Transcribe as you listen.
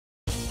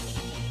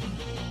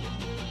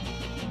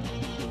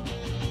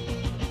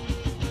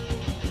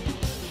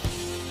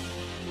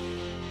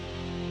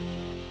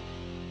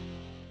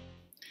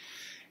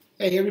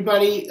Hey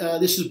everybody,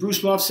 this is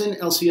Bruce Mufson,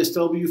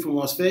 LCSW from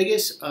Las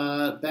Vegas,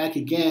 back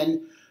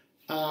again.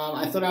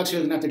 I thought actually I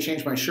was going to have to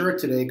change my shirt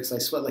today because I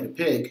sweat like a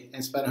pig, and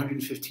it's about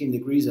 115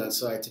 degrees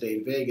outside today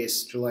in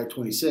Vegas, July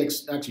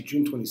 26th, actually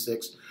June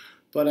 26th.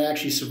 But I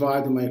actually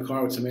survived in my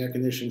car with some air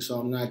conditioning, so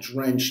I'm not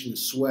drenched in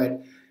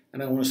sweat,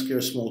 and I don't want to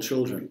scare small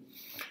children.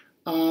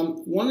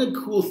 One of the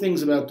cool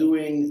things about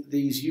doing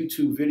these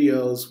YouTube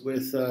videos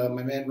with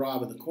my man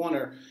Rob in the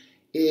corner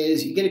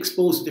is you get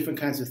exposed to different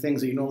kinds of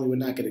things that you normally would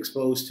not get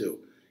exposed to.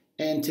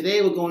 And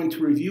today we're going to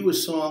review a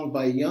song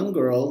by a young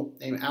girl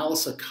named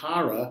Alessia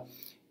Cara.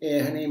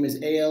 Her name is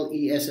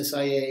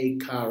Alessia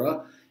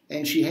Cara,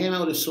 and she came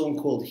out with a song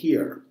called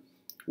Here,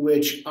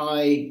 which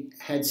I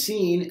had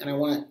seen, and I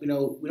want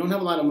to, we don't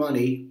have a lot of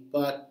money,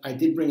 but I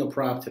did bring a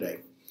prop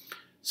today.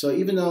 So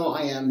even though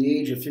I am the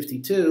age of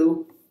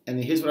 52,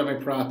 and here's what my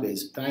prop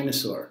is,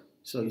 dinosaur.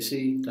 So you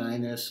see,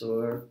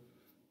 dinosaur,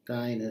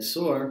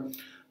 dinosaur.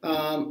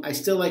 I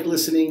still like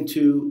listening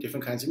to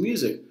different kinds of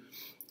music.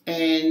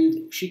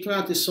 And she came out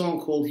with this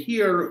song called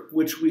Here,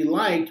 which we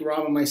liked,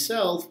 Rob and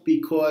myself,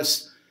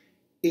 because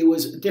it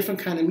was a different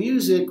kind of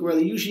music where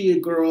usually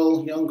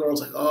young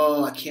girl's like,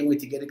 oh, I can't wait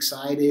to get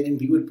excited and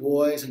be with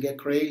boys and get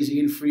crazy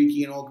and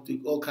freaky and do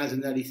all kinds of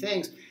nutty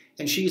things.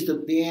 And she's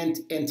the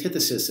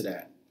antithesis of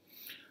that.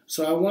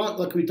 So I want,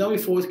 like we've done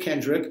before with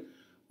Kendrick,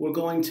 we're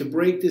going to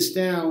break this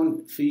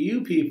down for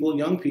you people,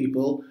 young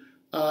people,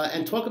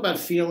 and talk about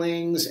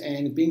feelings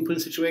and being put in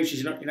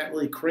situations you're not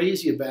really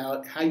crazy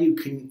about, how you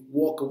can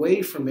walk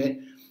away from it,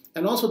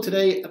 and also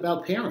today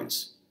about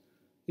parents.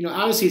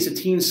 Obviously it's a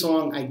teen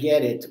song, I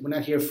get it. We're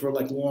not here for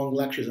like long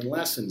lectures and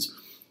lessons,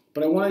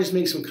 but I want to just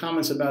make some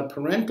comments about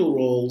parental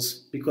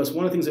roles, because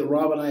one of the things that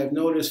Rob and I have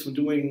noticed from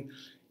doing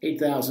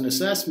 8,000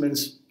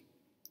 assessments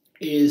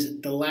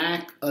is the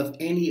lack of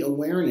any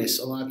awareness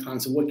a lot of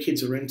times of what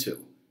kids are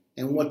into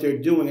and what they're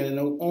doing, and in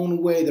their own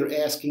way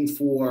they're asking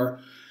for,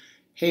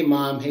 hey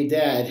mom, hey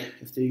dad,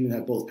 if they even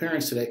have both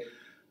parents today,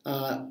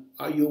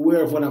 are you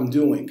aware of what I'm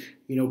doing?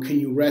 Can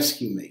you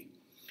rescue me?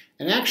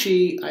 And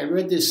actually, I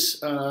read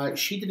this,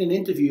 she did an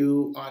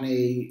interview on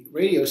a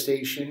radio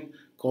station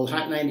called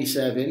Hot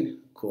 97,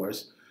 of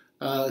course,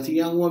 with a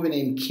young woman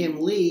named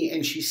Kim Lee,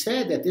 and she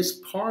said that this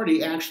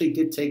party actually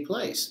did take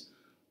place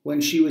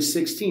when she was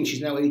 16.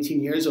 She's now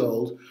 18 years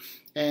old,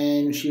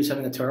 and she was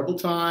having a terrible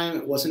time.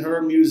 It wasn't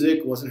her music,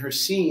 it wasn't her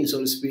scene, so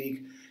to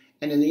speak,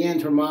 and in the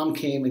end, her mom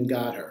came and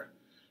got her.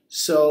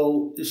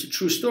 So it's a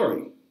true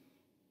story.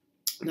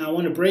 Now I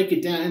want to break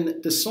it down.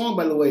 And the song,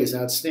 by the way, is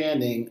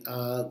outstanding.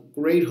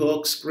 Great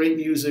hooks, great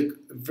music,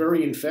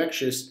 very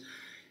infectious.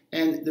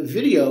 And the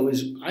video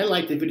I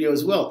like the video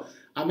as well.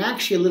 I'm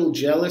actually a little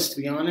jealous, to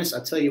be honest.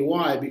 I'll tell you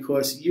why.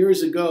 Because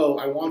years ago,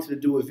 I wanted to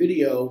do a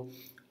video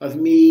of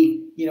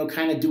me,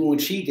 kind of doing what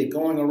she did,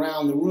 going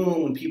around the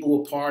room when people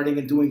were partying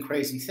and doing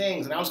crazy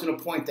things. And I was going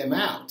to point them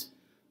out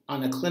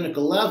on a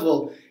clinical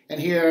level. And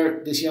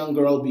here, this young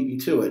girl beat me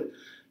to it.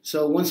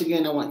 So once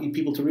again, I want you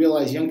people to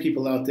realize, young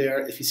people out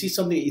there, if you see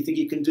something that you think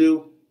you can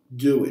do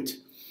it.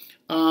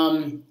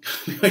 I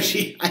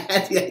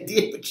had the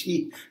idea, but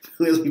she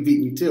clearly beat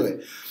me to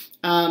it.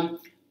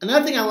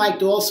 Another thing I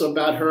liked also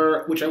about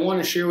her, which I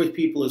want to share with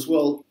people as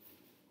well,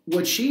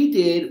 what she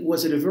did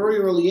was at a very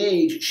early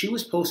age, she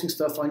was posting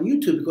stuff on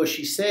YouTube because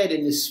she said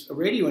in this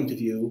radio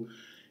interview,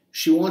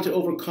 she wanted to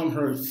overcome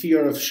her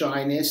fear of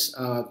shyness,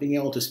 being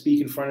able to speak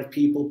in front of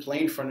people,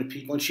 play in front of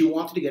people, and she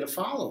wanted to get a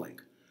following.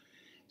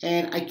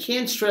 And I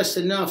can't stress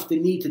enough the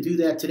need to do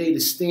that today,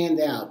 to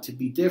stand out, to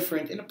be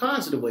different, in a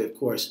positive way, of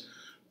course.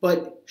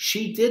 But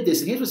she did this,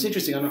 and here's what's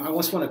interesting. I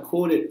just want to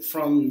quote it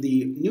from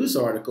the news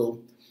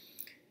article.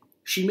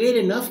 She made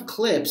enough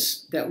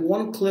clips that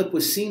one clip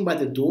was seen by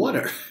the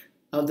daughter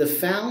of the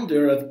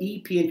founder of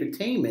EP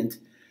Entertainment,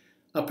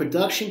 a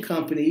production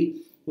company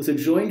with a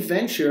joint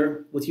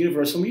venture with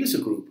Universal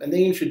Music Group. And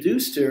they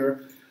introduced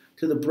her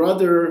to the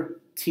brother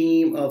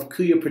team of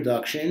Kuya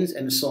Productions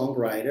and the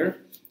songwriter,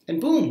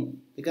 and boom.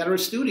 They got her a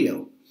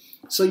studio.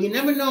 So you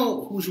never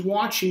know who's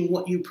watching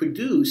what you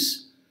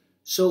produce.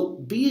 So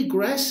be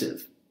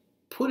aggressive.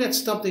 Put that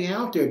something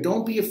out there.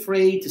 Don't be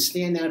afraid to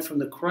stand out from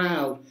the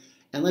crowd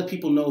and let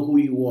people know who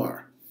you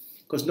are.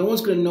 Because no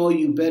one's going to know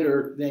you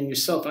better than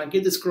yourself. And I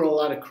give this girl a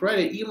lot of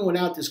credit. Even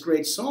without this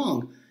great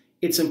song,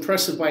 it's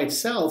impressive by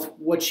itself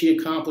what she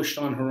accomplished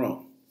on her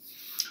own.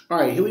 All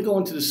right, here we go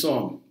into the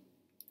song.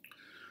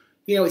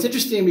 It's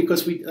interesting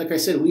because like I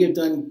said, we have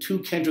done 2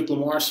 Kendrick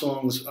Lamar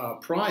songs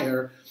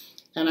prior.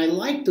 And I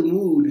like the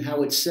mood,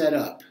 how it's set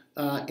up.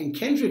 In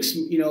Kendrick's,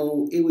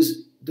 it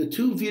was the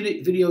 2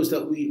 videos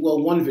that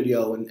one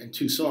video and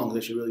 2 songs,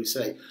 I should really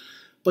say.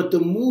 But the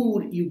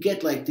mood, you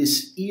get like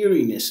this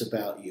eeriness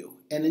about you.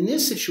 And in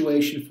this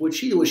situation, what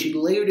she did was she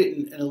layered it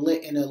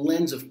in a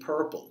lens of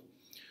purple.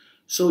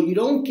 So you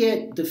don't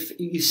get,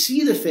 you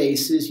see the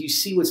faces, you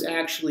see what's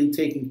actually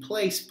taking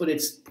place, but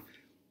it's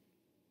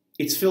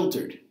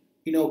filtered.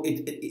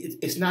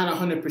 It's not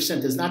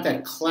 100%. There's not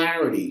that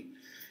clarity.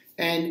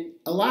 And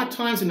a lot of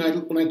times when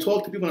I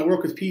talk to people, when I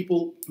work with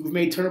people who've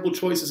made terrible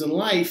choices in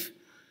life,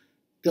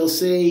 they'll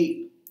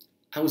say,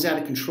 I was out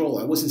of control.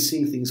 I wasn't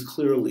seeing things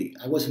clearly.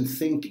 I wasn't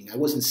thinking. I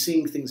wasn't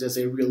seeing things as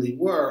they really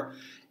were.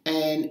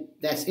 And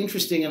that's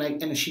interesting.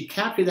 And she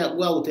captured that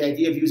well with the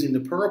idea of using the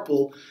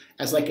purple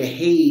as like a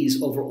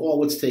haze over all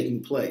what's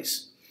taking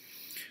place.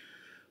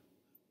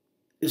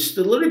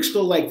 The lyrics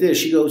go like this.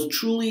 She goes,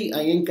 "Truly,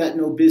 I ain't got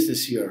no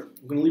business here."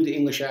 I'm going to leave the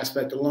English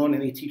aspect alone.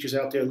 Any teachers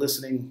out there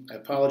listening, I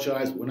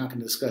apologize, but we're not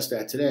going to discuss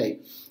that today.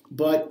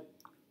 But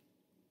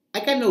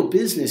I got no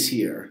business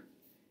here.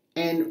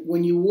 And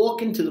when you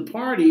walk into the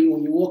party,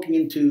 when you're walking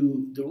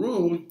into the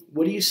room,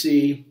 what do you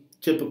see?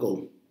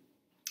 Typical.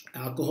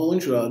 Alcohol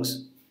and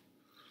drugs,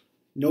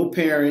 no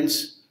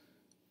parents,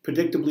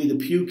 predictably the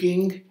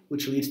puking,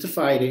 which leads to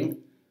fighting.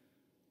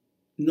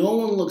 No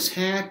one looks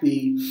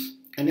happy,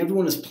 and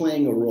everyone is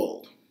playing a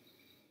role.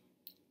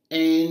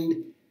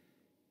 And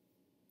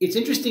it's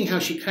interesting how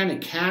she kind of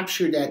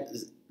captured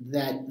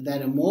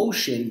that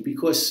emotion,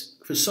 because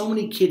for so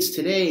many kids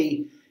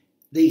today,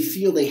 they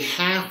feel they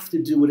have to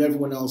do what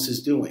everyone else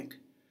is doing.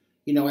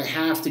 You know, I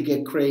have to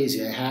get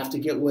crazy. I have to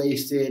get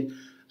wasted.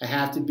 I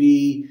have to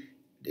be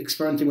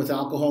experimenting with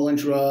alcohol and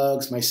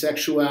drugs, my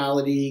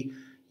sexuality,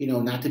 you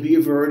know, not to be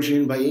a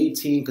virgin by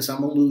 18 because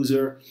I'm a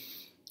loser.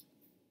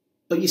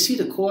 But you see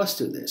the cost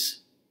of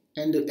this.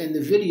 And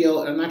the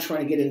video, I'm not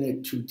trying to get into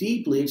it too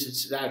deeply,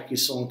 it's actually a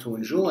song to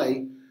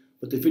enjoy,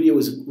 but the video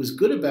was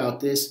good about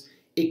this.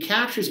 It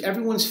captures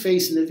everyone's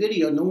face in the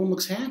video. No one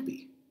looks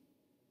happy.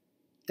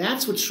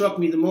 That's what struck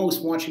me the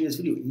most watching this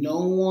video.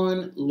 No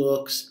one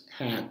looks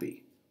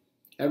happy.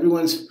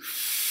 Everyone's,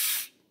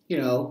 you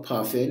know,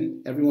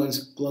 puffing.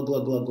 Everyone's glug,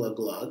 glug, glug, glug,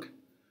 glug.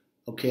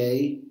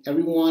 Okay?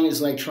 Everyone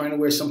is like trying to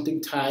wear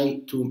something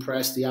tight to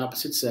impress the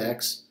opposite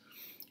sex.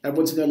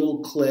 Everyone's in their little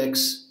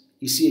cliques.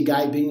 You see a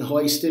guy being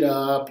hoisted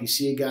up. You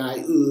see a guy,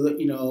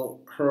 you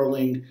know,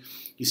 hurling.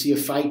 You see a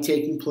fight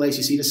taking place.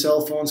 You see the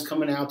cell phones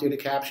coming out there to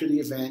capture the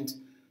event.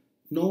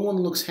 No one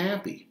looks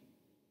happy.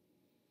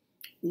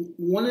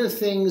 One of the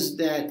things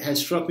that has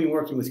struck me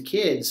working with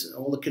kids,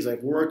 all the kids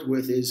I've worked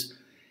with, is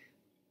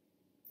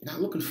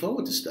not looking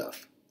forward to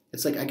stuff.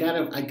 It's like I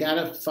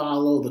gotta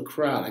follow the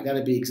crowd. I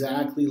gotta be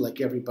exactly like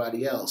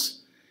everybody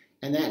else,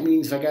 and that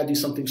means if I gotta do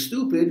something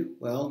stupid,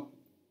 well,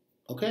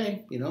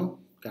 okay, you know,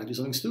 gotta do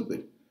something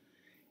stupid.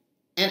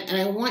 And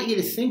I want you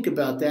to think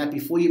about that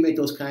before you make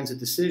those kinds of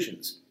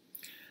decisions.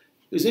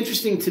 It was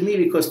interesting to me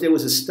because there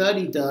was a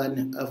study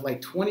done of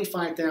like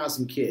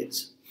 25,000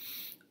 kids.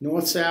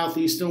 North, south,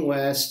 east, and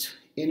west,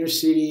 inner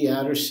city,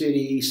 outer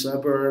city,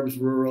 suburbs,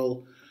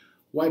 rural,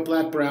 white,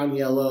 black, brown,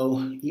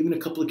 yellow, even a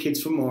couple of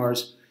kids from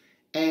Mars.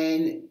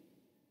 And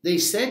they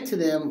said to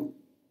them,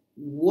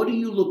 what do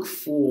you look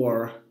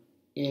for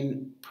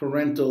in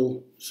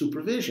parental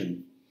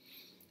supervision?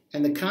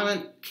 And the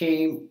comment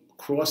came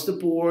across the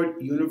board,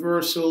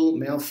 universal,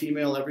 male,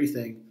 female,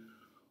 everything,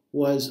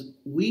 was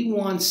we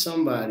want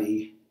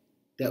somebody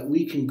that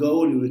we can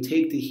go to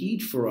take the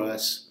heat for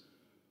us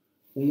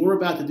when we're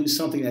about to do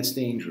something that's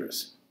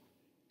dangerous.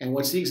 And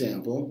what's the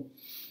example?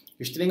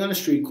 You're sitting on a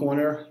street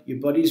corner, your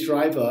buddies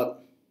drive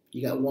up,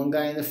 you got one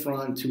guy in the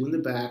front, two in the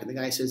back, and the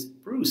guy says,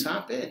 "Bruce,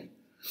 hop in."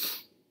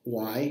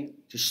 Why?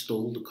 Just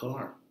stole the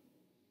car.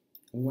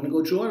 We want to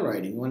go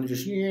joyriding. We want to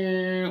just,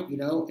 you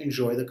know,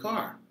 enjoy the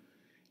car.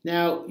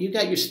 Now, you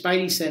got your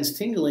spidey sense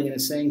tingling, and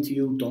it's saying to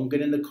you, don't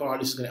get in the car,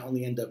 this is going to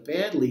only end up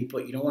badly,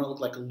 but you don't want to look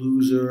like a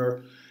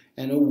loser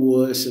and a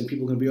wuss, and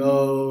people are going to be,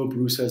 oh,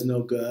 Bruce has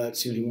no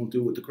guts, you know, he won't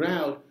do it with the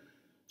crowd.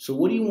 So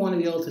what do you want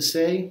to be able to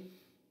say?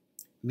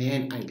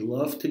 Man, I'd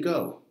love to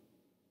go.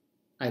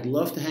 I'd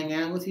love to hang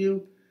out with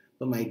you,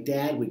 but my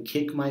dad would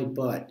kick my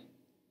butt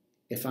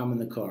if I'm in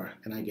the car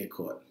and I get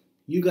caught.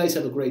 You guys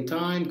have a great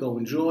time, go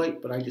enjoy,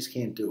 but I just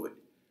can't do it.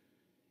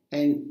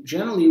 And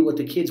generally what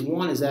the kids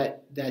want is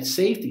that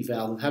safety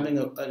valve of having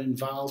an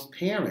involved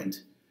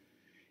parent.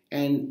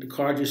 And the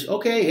car just,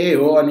 okay, hey,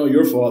 oh, I know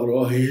your father,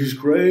 oh, he's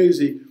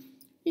crazy.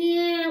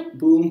 Yeah,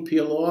 boom,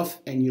 peel off,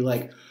 and you're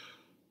like,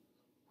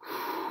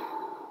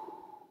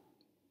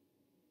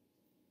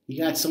 you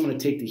got someone to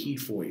take the heat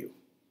for you.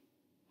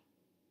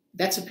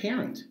 That's a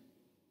parent.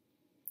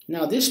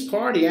 Now, this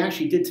party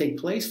actually did take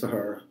place for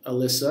her,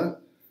 Alessia,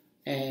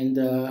 and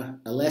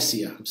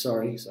Alessia, I'm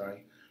sorry.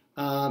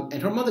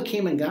 And her mother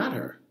came and got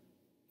her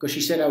because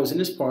she said, I was in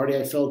this party.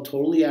 I felt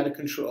totally out of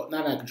control.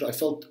 Not out of control. I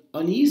felt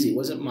uneasy. It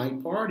wasn't my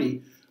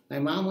party. My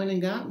mom went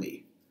and got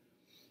me.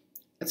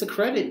 That's a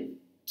credit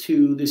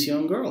to this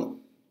young girl.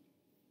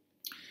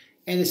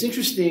 And it's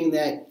interesting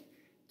that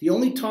the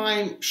only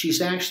time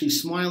she's actually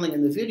smiling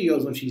in the video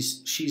is when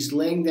she's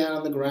laying down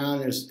on the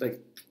ground. There's like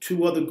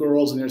two other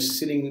girls and they're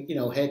sitting, you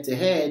know, head to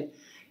head.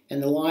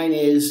 And the line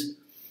is,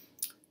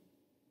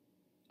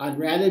 I'd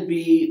rather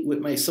be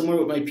somewhere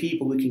with my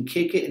people. We can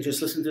kick it and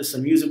just listen to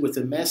some music with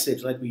a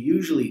message like we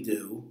usually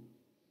do.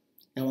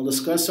 And we'll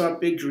discuss our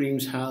big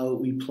dreams, how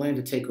we plan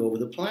to take over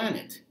the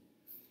planet.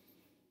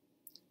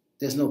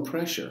 There's no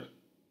pressure.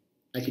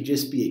 I could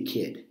just be a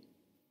kid.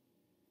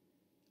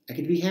 I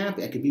could be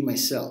happy. I could be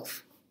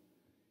myself.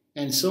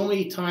 And so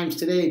many times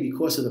today,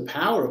 because of the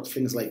power of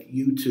things like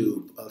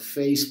YouTube, of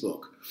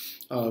Facebook,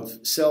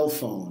 of cell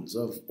phones,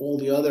 of all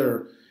the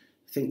other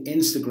think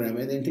Instagram,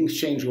 and then things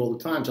change all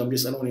the time, so I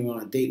don't even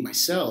want to date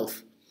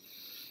myself,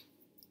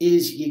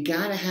 is you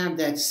got to have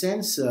that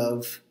sense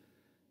of,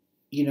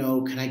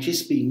 can I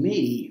just be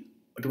me,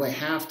 or do I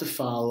have to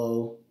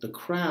follow the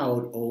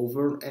crowd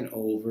over and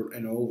over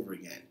and over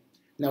again?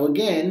 Now,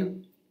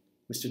 again,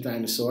 Mr.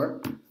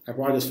 Dinosaur, I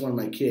brought this to one of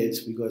my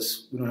kids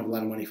because we don't have a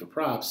lot of money for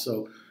props,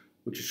 so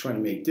we're just trying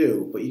to make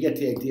do, but you get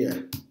the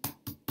idea.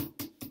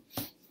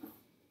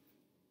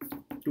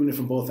 Doing it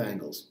from both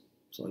angles,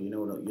 so you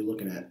know what you're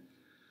looking at.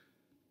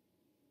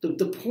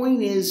 The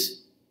point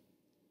is,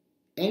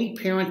 any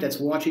parent that's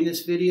watching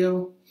this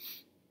video,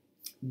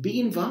 be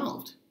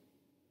involved.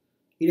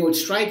 What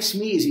strikes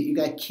me is that you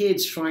got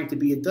kids trying to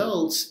be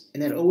adults,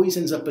 and that always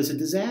ends up as a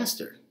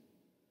disaster.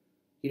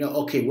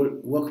 Okay,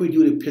 what can we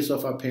do to piss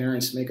off our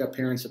parents, make our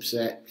parents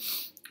upset?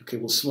 Okay,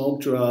 we'll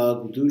smoke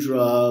we'll do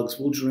drugs,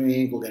 we'll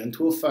drink, we'll get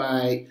into a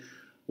fight,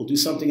 we'll do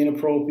something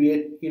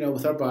inappropriate,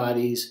 with our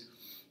bodies.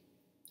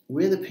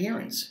 We're the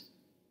parents.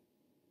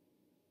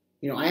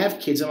 I have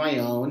kids of my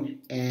own,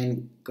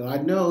 and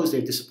God knows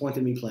they've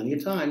disappointed me plenty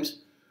of times,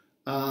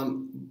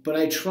 but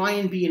I try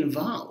and be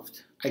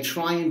involved. I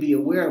try and be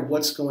aware of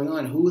what's going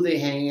on, who are they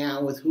hanging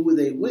out with, who are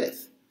they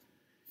with.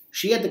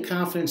 She had the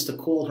confidence to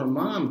call her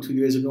mom 2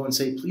 years ago and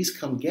say, please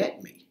come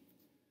get me.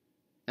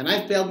 And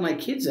I've bailed my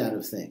kids out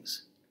of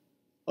things.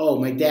 Oh,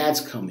 my dad's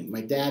coming.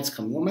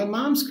 Well, my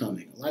mom's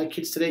coming. A lot of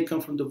kids today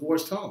come from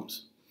divorced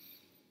homes.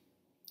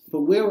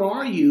 But where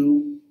are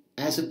you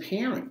as a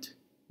parent?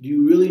 Do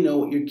you really know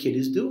what your kid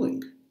is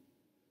doing?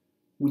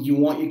 Would you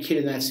want your kid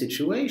in that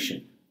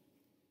situation?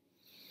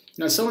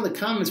 Now, some of the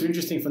comments are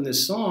interesting from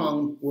this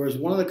song, whereas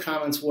one of the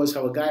comments was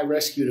how a guy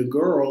rescued a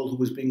girl who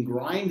was being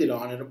grinded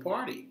on at a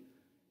party.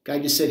 Guy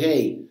just said,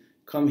 hey,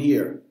 come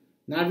here.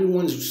 Not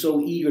everyone's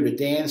so eager to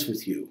dance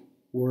with you,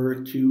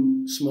 or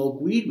to smoke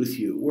weed with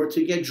you, or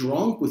to get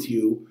drunk with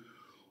you,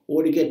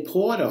 or to get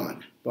pawed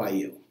on by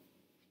you.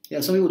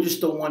 Some people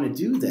just don't want to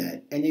do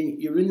that. And then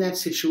you're in that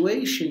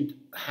situation.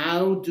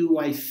 How do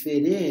I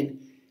fit in?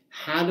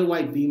 How do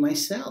I be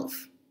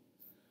myself?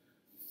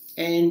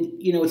 And,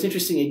 it's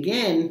interesting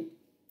again,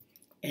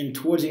 and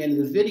towards the end of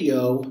the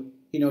video,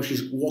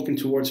 she's walking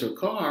towards her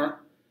car,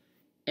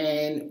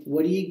 and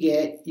what do you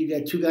get? You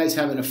get two guys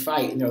having a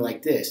fight, and they're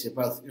like this. They're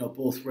both,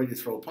 both ready to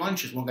throw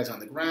punches. One guy's on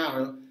the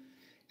ground,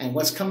 and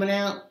what's coming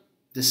out?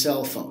 The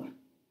cell phone.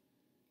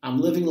 I'm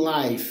living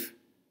life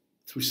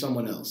through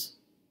someone else.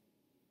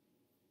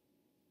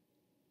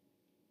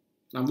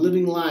 I'm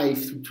living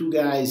life through two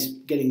guys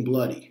getting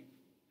bloody.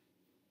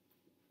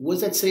 What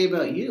does that say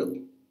about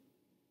you?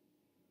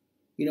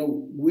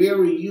 Where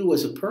are you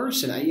as a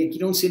person? You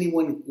don't see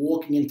anyone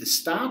walking in to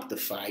stop the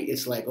fight.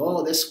 It's like,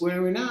 oh, they're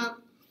squaring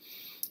up.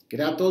 Get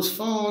out those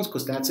phones,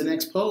 because that's the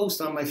next post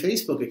on my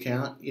Facebook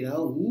account.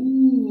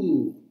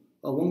 Ooh.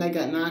 Oh, one guy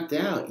got knocked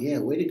out. Yeah,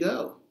 way to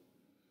go.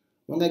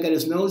 One guy got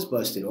his nose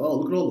busted. Oh,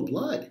 look at all the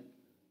blood.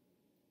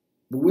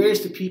 But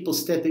where's the people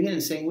stepping in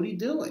and saying, what are you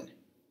doing?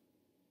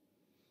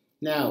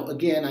 Now,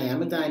 again, I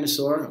am a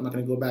dinosaur. I'm not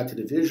going to go back to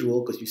the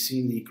visual because you've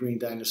seen the green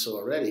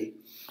dinosaur already.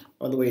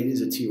 By the way, it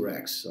is a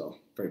T-Rex, so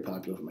very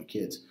popular for my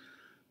kids.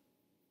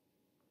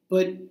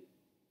 But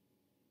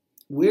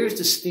where's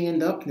the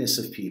stand-upness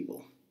of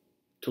people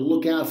to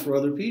look out for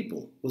other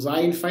people? Was I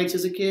in fights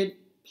as a kid?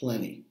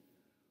 Plenty.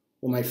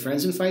 Were my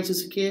friends in fights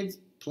as a kid?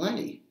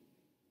 Plenty.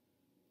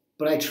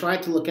 But I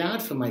tried to look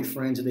out for my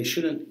friends, and they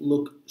shouldn't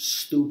look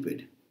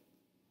stupid.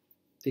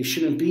 They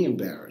shouldn't be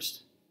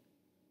embarrassed.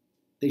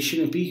 They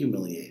shouldn't be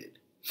humiliated.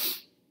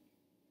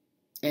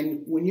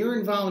 And when you're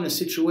involved in a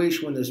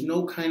situation when there's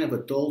no kind of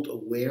adult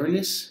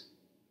awareness,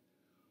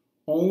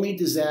 only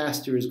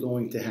disaster is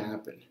going to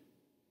happen.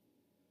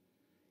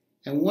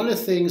 And one of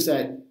the things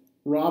that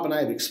Rob and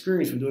I have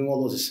experienced from doing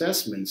all those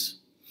assessments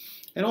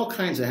and all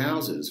kinds of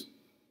houses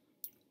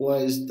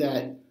was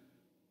that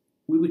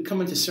we would come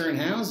into certain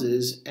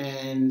houses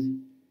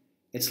and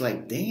it's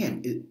like,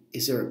 damn,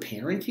 is there a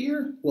parent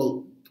here?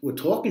 Well, we're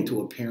talking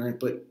to a parent,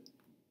 but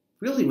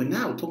really we're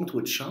not. We're talking to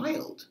a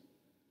child.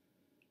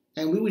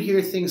 And we would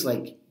hear things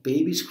like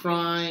babies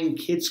crying,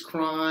 kids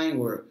crying,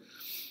 or,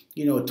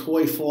 a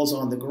toy falls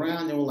on the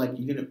ground. And we're like,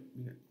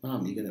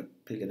 Mom, you gonna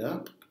pick it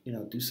up?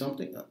 Do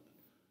something?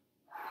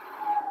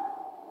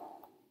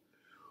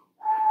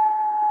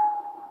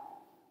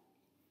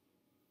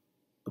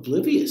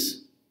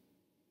 Oblivious.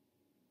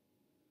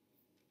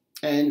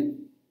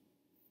 And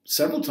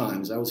several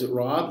times, I was at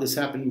Rob, this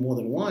happened more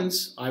than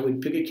once, I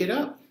would pick a kid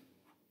up,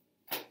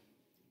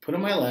 put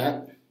on my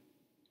lap,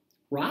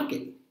 rock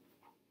it,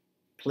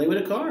 play with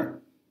a car.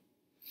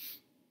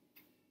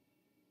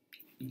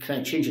 Can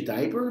I change a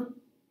diaper?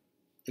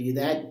 Are you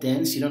that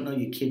dense you don't know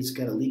your kid's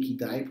got a leaky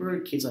diaper,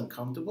 your kid's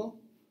uncomfortable?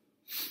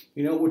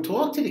 We'll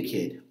talk to the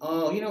kid.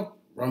 Oh,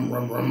 rum,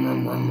 rum, rum,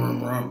 rum, rum,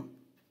 rum, rum.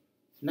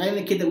 Not even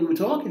the kid that we were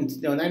talking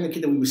to, not even the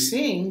kid that we were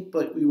seeing,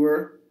 but we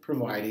were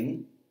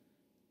providing,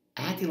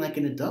 acting like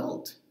an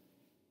adult.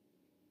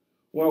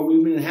 Or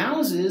we've been in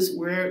houses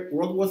where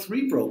World War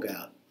III broke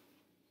out.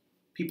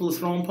 People are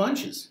throwing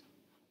punches.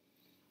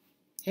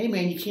 Hey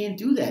man, you can't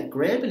do that.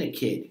 Grabbing a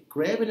kid,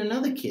 grabbing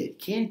another kid.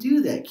 Can't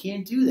do that,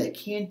 can't do that,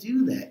 can't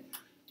do that.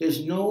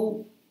 There's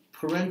no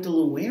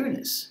parental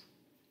awareness.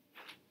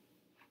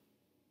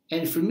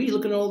 And for me,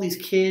 looking at all these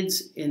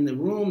kids in the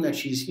room that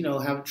she's,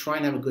 trying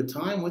to have a good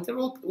time with, they're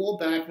all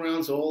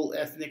backgrounds, all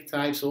ethnic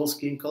types, all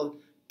skin color.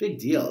 Big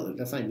deal.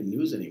 That's not even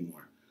news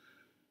anymore.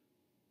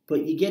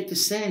 But you get the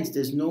sense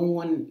there's no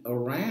one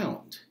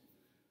around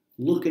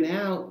looking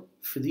out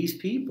for these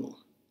people,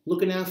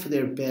 looking out for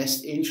their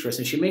best interest.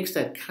 And she makes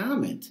that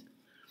comment,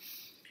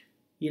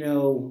 I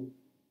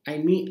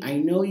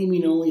know you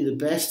mean only the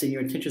best and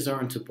your intentions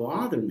aren't to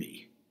bother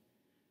me.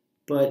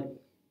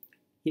 But,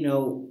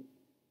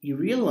 you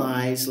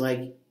realize,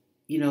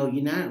 you're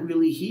not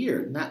really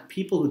here. Not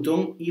people who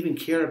don't even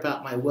care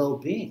about my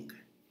well-being.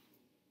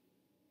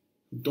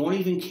 Don't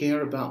even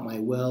care about my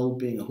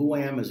well-being, who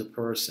I am as a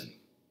person.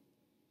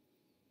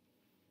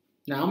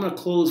 Now, I'm going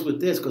to close with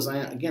this because, I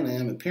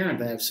am a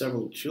parent. I have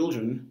several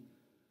children.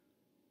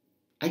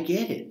 I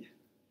get it.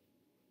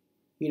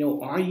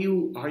 Are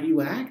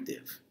you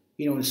active?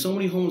 In so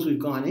many homes we've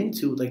gone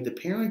into, the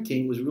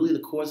parenting was really the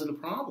cause of the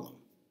problem.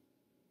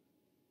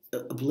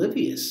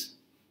 Oblivious.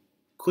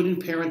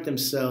 Couldn't parent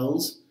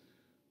themselves,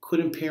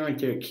 couldn't parent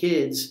their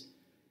kids,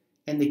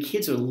 and the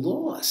kids are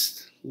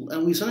lost.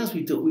 And sometimes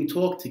we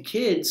talk to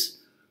kids,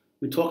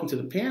 we're talking to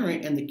the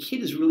parent, and the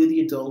kid is really the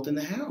adult in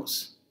the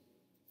house.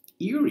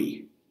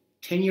 Eerie.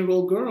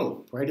 10-year-old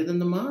girl, brighter than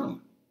the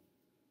mom.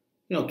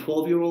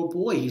 12-year-old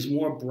boy, he's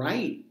more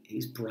bright.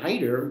 He's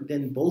brighter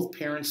than both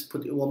parents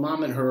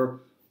mom and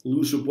her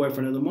lose her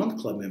boyfriend of the month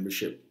club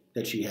membership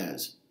that she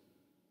has.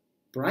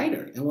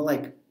 Brighter. And we're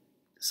like,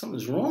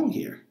 something's wrong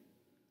here.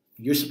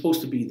 You're supposed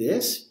to be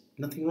this.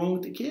 Nothing wrong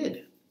with the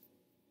kid.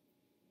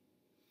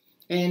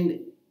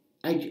 And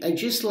I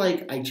just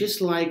like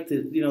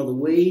the the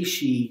way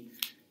she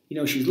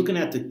she's looking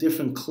at the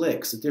different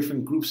cliques, the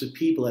different groups of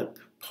people that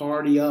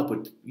party up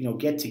or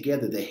get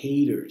together, the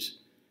haters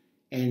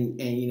and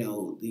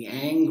the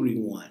angry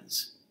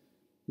ones.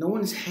 No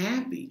one's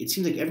happy. It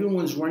seems like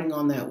everyone's running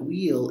on that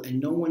wheel and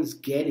no one's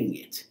getting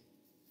it.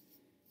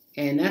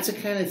 And that's the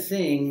kind of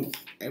thing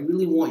I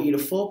really want you to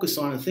focus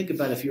on and think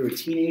about if you're a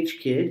teenage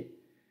kid.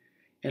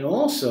 And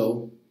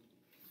also,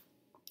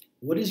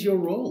 what is your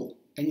role?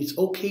 And it's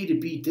okay to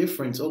be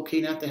different. It's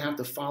okay not to have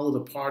to follow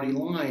the party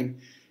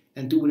line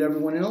and do what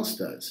everyone else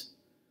does.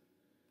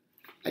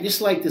 I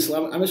just like this.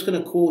 I'm just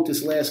going to quote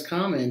this last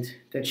comment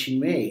that she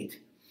made.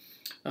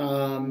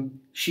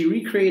 She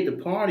recreated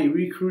the party,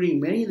 recruiting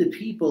many of the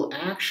people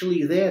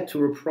actually there to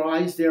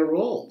reprise their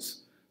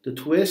roles. The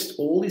twist,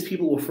 all these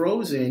people were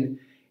frozen,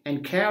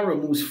 and Cara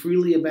moves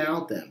freely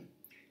about them.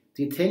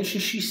 The attention,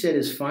 she said,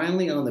 is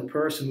finally on the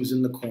person who's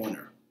in the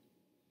corner.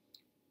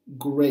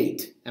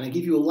 Great. And I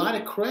give you a lot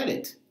of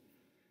credit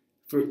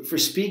for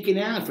speaking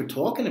out, for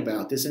talking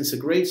about this. And it's a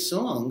great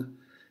song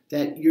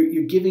that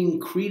you're giving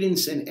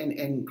credence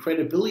and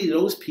credibility to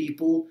those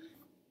people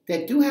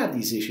that do have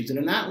these issues. And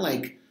they're not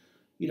like,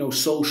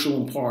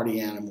 social and party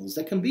animals.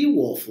 That can be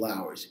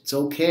wallflowers. It's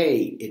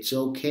okay. It's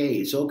okay.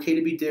 It's okay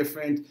to be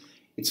different.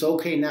 It's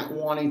okay not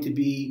wanting to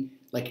be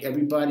like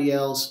everybody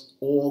else.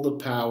 All the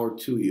power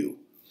to you.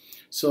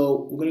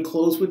 So we're going to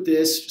close with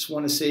this. Just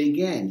want to say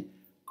again,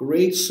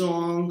 great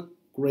song,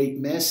 great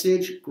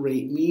message,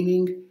 great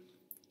meaning.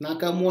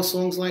 Knock out more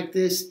songs like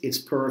this. It's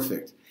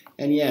perfect.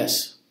 And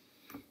yes,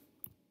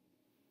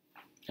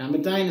 I'm a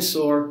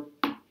dinosaur,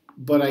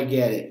 but I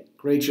get it.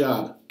 Great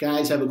job.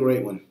 Guys, have a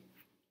great one.